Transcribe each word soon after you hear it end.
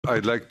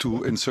I'd like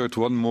to insert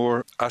one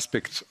more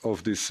aspect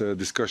of this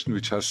discussion,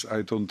 which has,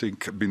 I don't think,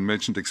 been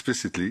mentioned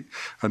explicitly,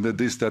 and that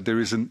is that there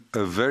is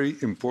a very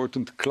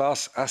important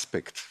class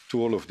aspect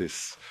to all of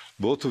this.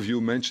 Both of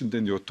you mentioned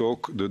in your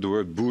talk the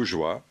word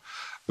bourgeois,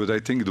 but I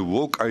think the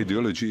woke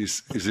ideology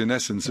is in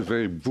essence a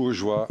very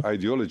bourgeois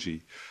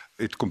ideology.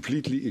 It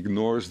completely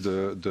ignores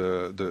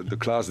the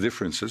class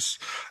differences.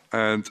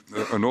 And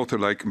an author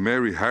like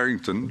Mary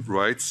Harrington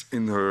writes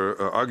in her,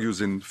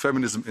 argues in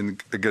Feminism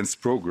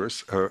Against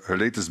Progress, her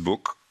latest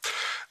book,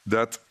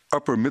 that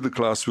upper middle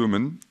class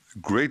women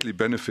greatly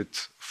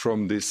benefit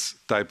from this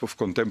type of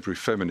contemporary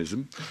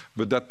feminism,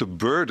 but that the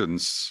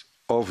burdens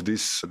of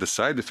this, the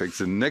side effects,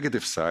 the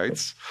negative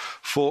sides,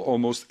 fall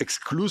almost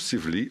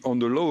exclusively on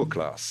the lower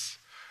class.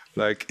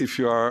 Like if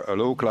you are a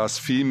low class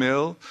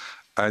female,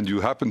 and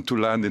you happen to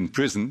land in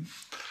prison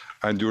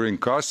and you're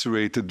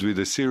incarcerated with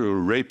a serial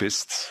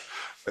rapist,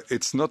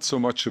 it's not so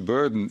much a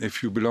burden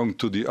if you belong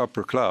to the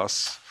upper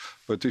class,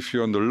 but if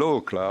you're in the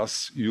lower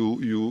class,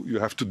 you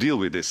have to deal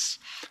with this.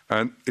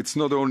 And it's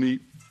not only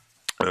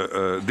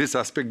this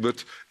aspect,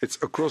 but it's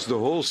across the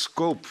whole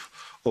scope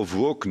of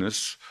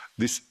wokeness,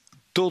 this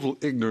total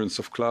ignorance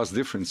of class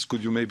difference.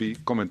 Could you maybe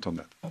comment on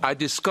that? I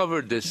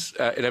discovered this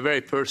in a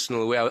very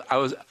personal way.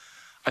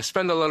 I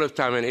spent a lot of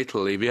time in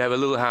Italy. We have a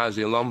little house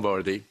in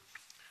Lombardy,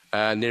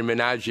 near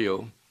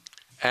Menaggio,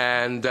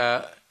 and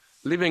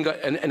living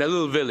in a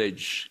little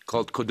village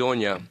called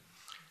Codogna.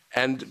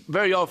 And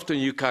very often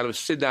you kind of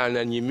sit down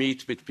and you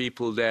meet with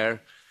people there.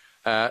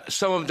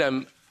 Some of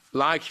them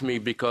like me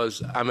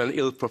because I'm an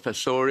il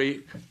professore.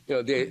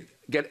 They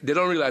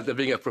don't realize that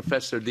being a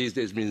professor these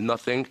days means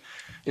nothing.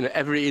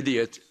 Every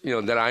idiot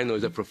that I know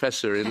is a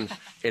professor in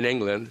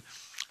England.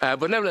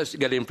 But nevertheless, you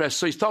get impressed.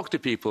 So you talk to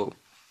people.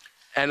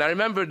 And I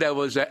remember there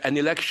was an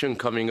election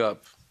coming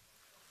up.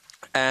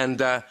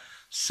 And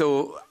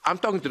so I'm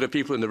talking to the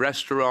people in the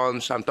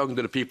restaurants, I'm talking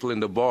to the people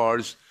in the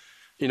bars.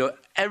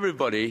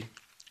 Everybody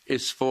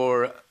is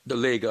for the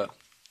Lega.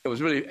 It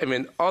was really,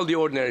 all the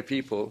ordinary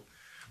people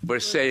were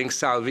saying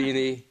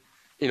Salvini,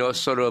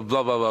 sort of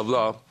blah, blah, blah,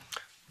 blah.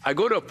 I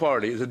go to a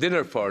party, it's a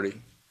dinner party.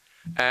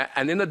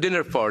 And in the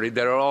dinner party,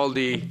 there are all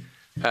the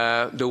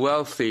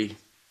wealthy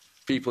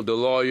people, the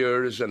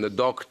lawyers and the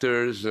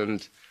doctors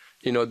and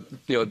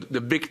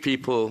the big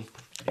people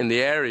in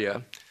the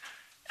area.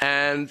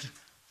 And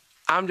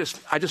I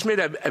just made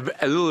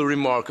a little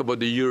remark about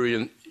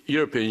the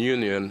European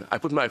Union. I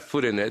put my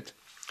foot in it,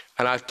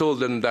 and I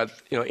told them that,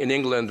 in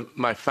England,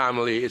 my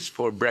family is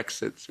for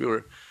Brexit.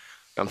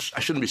 I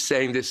shouldn't be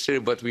saying this here,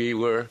 but we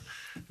were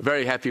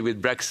very happy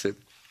with Brexit.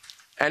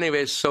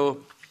 Anyway,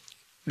 so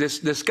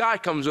this guy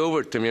comes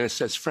over to me and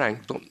says,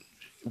 Frank, don't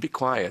be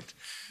quiet.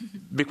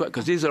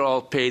 Because these are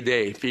all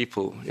payday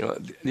people.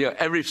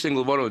 Every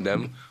single one of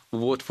them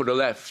vote for the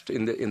left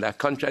in that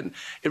country. And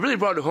it really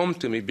brought it home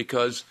to me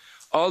because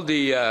all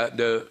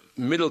the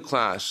middle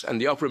class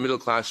and the upper middle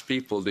class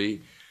people, the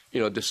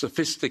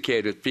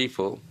sophisticated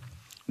people,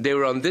 they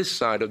were on this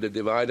side of the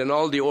divide, and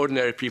all the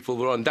ordinary people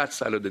were on that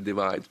side of the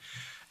divide.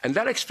 And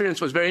that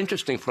experience was very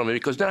interesting for me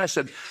because then I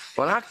said,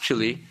 well,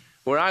 actually,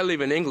 where I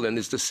live in England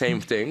is the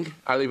same thing.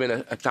 I live in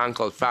a town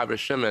called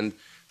Faversham, and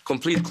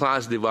complete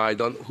class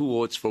divide on who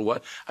votes for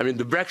what.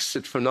 The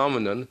Brexit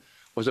phenomenon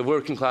was a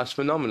working class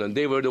phenomenon.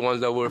 They were the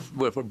ones that were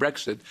for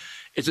Brexit.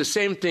 It's the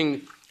same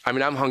thing.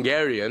 I'm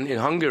Hungarian. In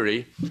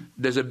Hungary,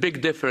 there's a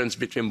big difference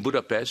between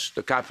Budapest,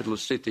 the capital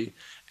city,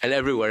 and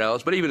everywhere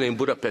else. But even in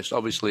Budapest,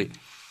 obviously,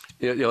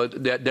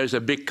 there's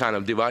a big kind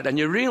of divide. And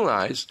you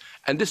realize,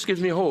 and this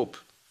gives me hope,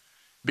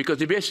 because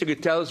it basically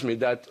tells me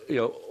that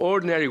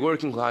ordinary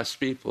working class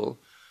people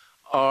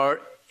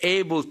are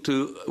able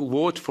to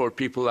vote for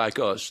people like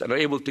us and are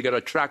able to get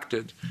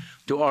attracted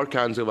to our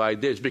kinds of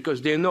ideas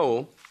because they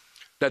know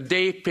that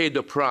they pay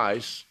the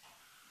price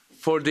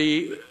for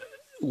the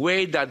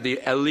way that the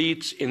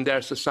elites in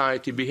their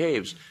society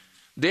behaves.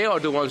 They are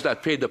the ones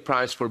that pay the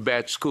price for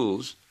bad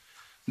schools.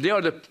 They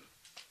are the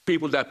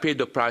people that pay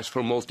the price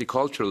for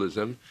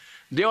multiculturalism.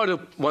 They are the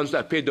ones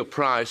that pay the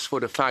price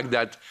for the fact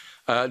that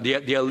the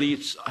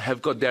elites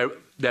have got their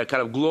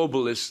kind of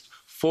globalist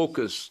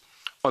focus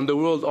on the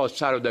world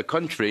outside of their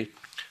country.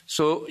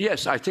 So,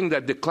 yes, I think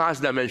that the class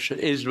dimension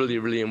is really,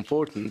 really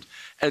important.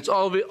 And it's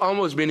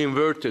almost been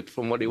inverted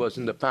from what it was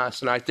in the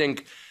past. And I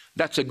think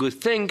that's a good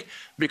thing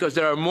because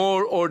there are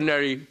more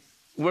ordinary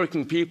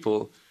working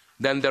people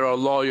than there are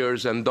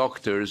lawyers and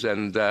doctors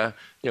and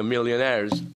millionaires.